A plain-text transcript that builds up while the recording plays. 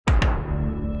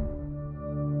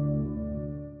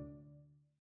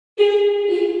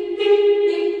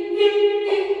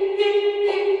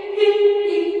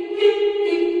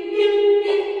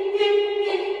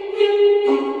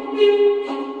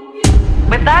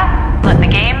Desiderata, let the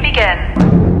game begin.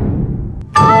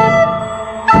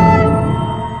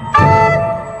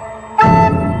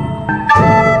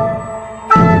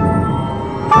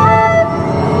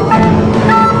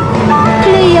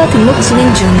 플레이어 등록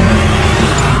진행 중.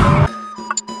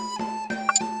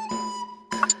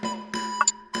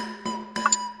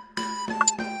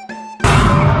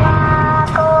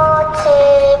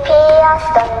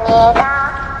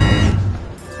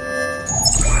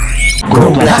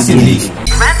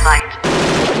 Red light.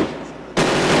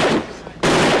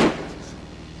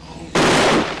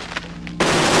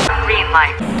 Green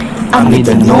light. Amid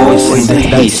the noise and the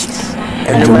haste,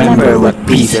 and remember what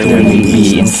peace there may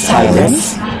be in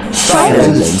silence.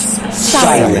 Silence,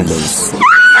 silence.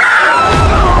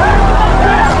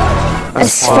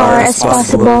 As far as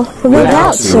possible,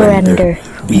 without surrender.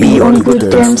 Be on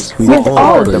good terms with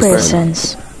all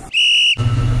persons.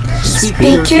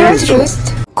 Speak your truth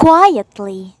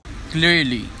quietly,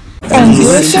 clearly, and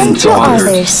listen to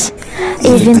others,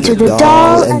 even to the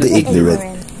dull and the ignorant.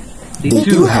 They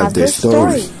do have their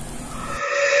story.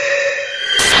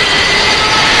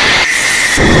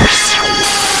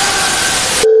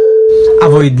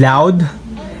 Avoid loud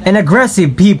and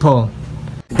aggressive people.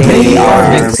 They are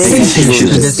vexatious to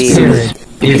the spirit.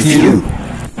 If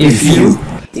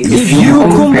you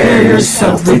compare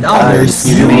yourself with others,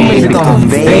 you may become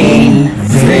vain,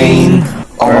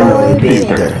 or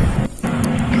bitter.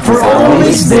 For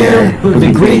always there will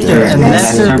be greater and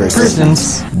lesser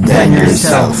persons than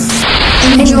yourself.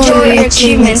 Enjoy your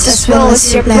achievements as well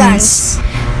as your plans.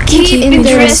 Keep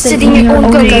interested in your own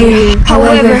career,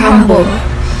 however humble.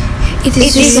 It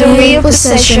is a real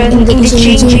possession in the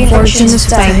changing fortunes of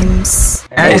times.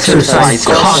 exercise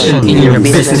caution in your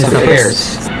business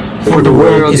affairs. For the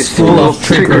world is full of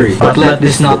trickery, but let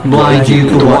this not blind you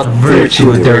to what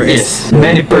virtue there is.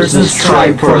 Many persons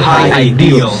strive for high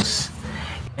ideals,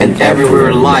 and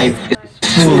everywhere life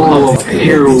is full of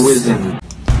heroism.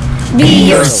 Be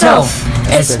yourself,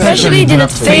 especially do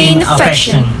not feign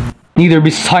affection. Neither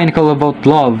be cynical about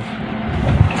love,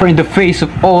 for in the face of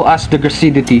all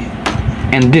acidity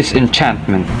and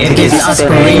disenchantment, It is as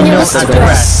perennial as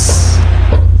grass.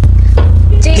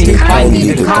 Take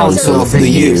Kindly the counsel of the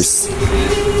years,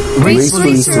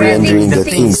 gracefully surrendering the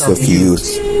things of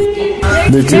youth.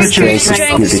 Nurture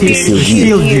strength of spirit to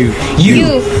shield you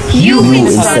you in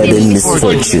in sudden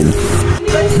misfortune,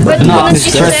 but do not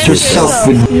distress yourself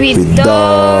with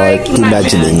dark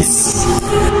imaginings.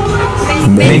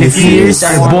 Many fears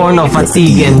are born of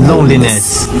fatigue and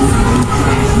loneliness.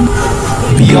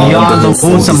 Beyond the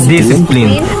wholesome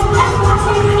discipline,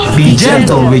 be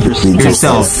gentle with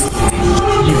yourself.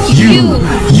 You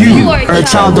are a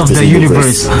child of the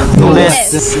universe, no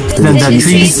less than the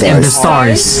trees and the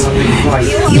stars.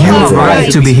 You have a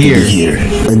right to be here.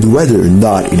 And whether or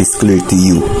not it is clear to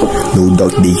you, no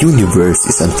doubt the universe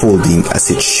is unfolding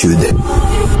as it should.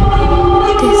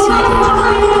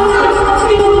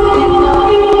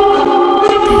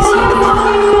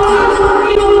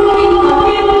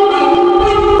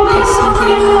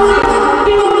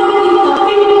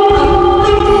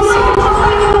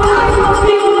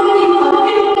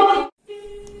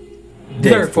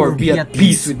 Therefore be at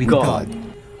peace with God,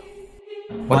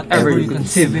 whatever you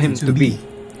conceive Him to be,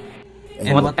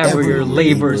 and whatever your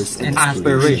labors and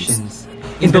aspirations.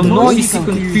 In the noisy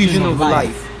confusion of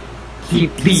life, keep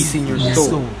peace in your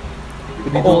soul.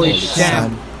 With all its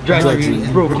sham, drudgery,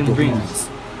 and broken dreams,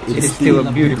 it is still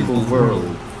a beautiful world.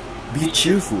 Be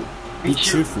cheerful,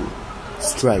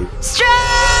 strive.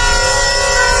 Strive!